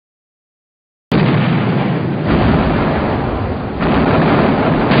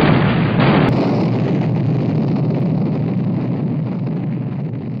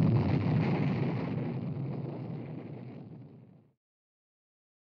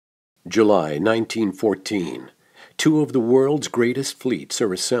July 1914. Two of the world's greatest fleets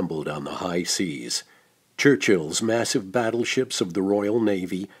are assembled on the high seas. Churchill's massive battleships of the Royal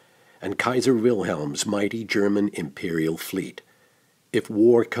Navy and Kaiser Wilhelm's mighty German Imperial Fleet. If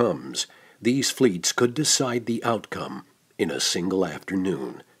war comes, these fleets could decide the outcome in a single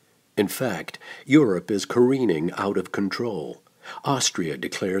afternoon. In fact, Europe is careening out of control. Austria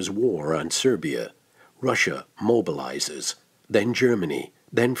declares war on Serbia. Russia mobilizes. Then Germany.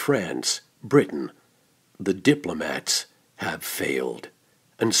 Then France, Britain. The diplomats have failed.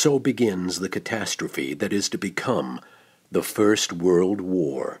 And so begins the catastrophe that is to become the First World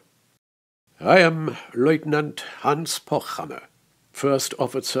War. I am Lieutenant Hans Pochhammer, first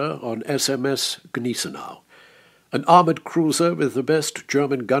officer on SMS Gneisenau, an armored cruiser with the best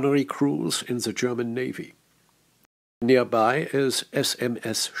German gunnery crews in the German Navy. Nearby is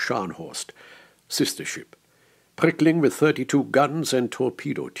SMS Scharnhorst, sister ship, prickling with 32 guns and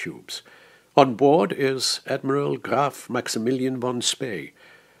torpedo tubes. On board is Admiral Graf Maximilian von Spee,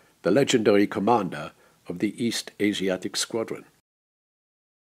 the legendary commander of the East Asiatic Squadron.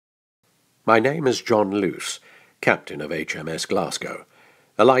 My name is John Luce, captain of HMS Glasgow,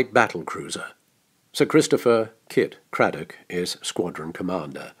 a light battle cruiser. Sir Christopher Kit Craddock is squadron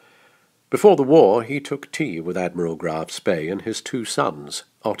commander. Before the war, he took tea with Admiral Graf Spee and his two sons,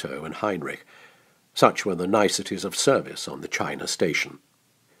 Otto and Heinrich. Such were the niceties of service on the China station.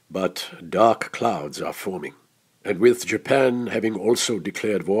 But dark clouds are forming, and with Japan having also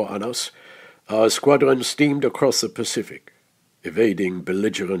declared war on us, our squadron steamed across the Pacific, evading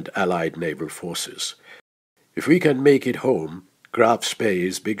belligerent Allied naval forces. If we can make it home, Graf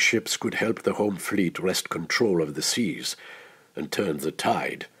Spee's big ships could help the home fleet wrest control of the seas and turn the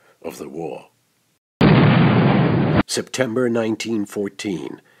tide of the war. September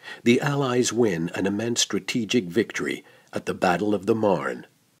 1914. The Allies win an immense strategic victory at the Battle of the Marne.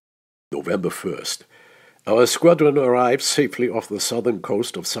 November 1st. Our squadron arrives safely off the southern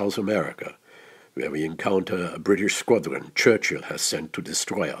coast of South America, where we encounter a British squadron Churchill has sent to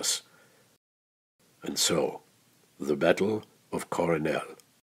destroy us. And so, the Battle of Coronel.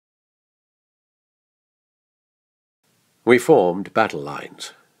 We formed battle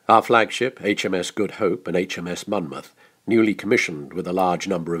lines. Our flagship, HMS Good Hope and HMS Monmouth, newly commissioned with a large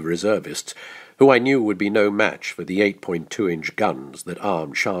number of reservists, who I knew would be no match for the 8.2-inch guns that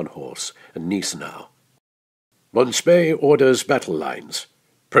armed Scharnhorst and Gneisenau. Von Spee orders battle lines.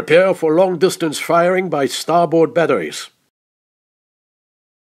 Prepare for long-distance firing by starboard batteries.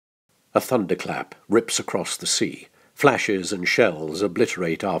 A thunderclap rips across the sea. Flashes and shells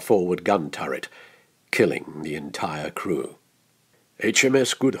obliterate our forward gun turret, killing the entire crew.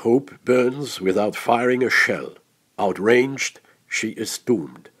 HMS Good Hope burns without firing a shell. Outranged, she is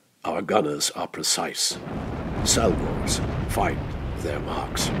doomed. Our gunners are precise. Salvos find their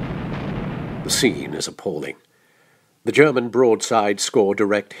marks. The scene is appalling. The German broadsides score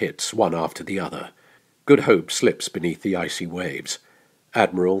direct hits, one after the other. Good Hope slips beneath the icy waves.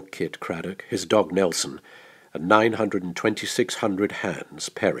 Admiral Kit Craddock, his dog Nelson, and 2,600 hands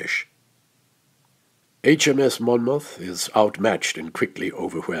perish. HMS Monmouth is outmatched and quickly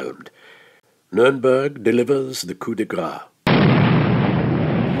overwhelmed. Nuremberg delivers the coup de grace.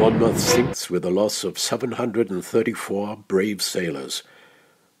 Monmouth sinks with a loss of 734 brave sailors.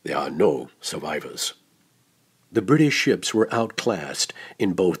 There are no survivors. The British ships were outclassed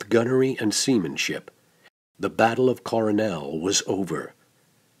in both gunnery and seamanship. The Battle of Coronel was over.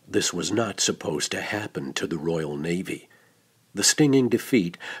 This was not supposed to happen to the Royal Navy. The stinging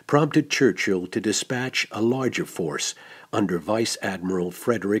defeat prompted Churchill to dispatch a larger force under Vice Admiral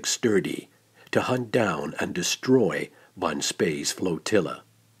Frederick Sturdy to hunt down and destroy von Spee's flotilla.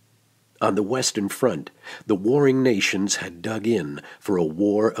 On the Western Front, the warring nations had dug in for a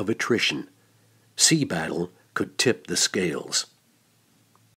war of attrition. Sea battle could tip the scales.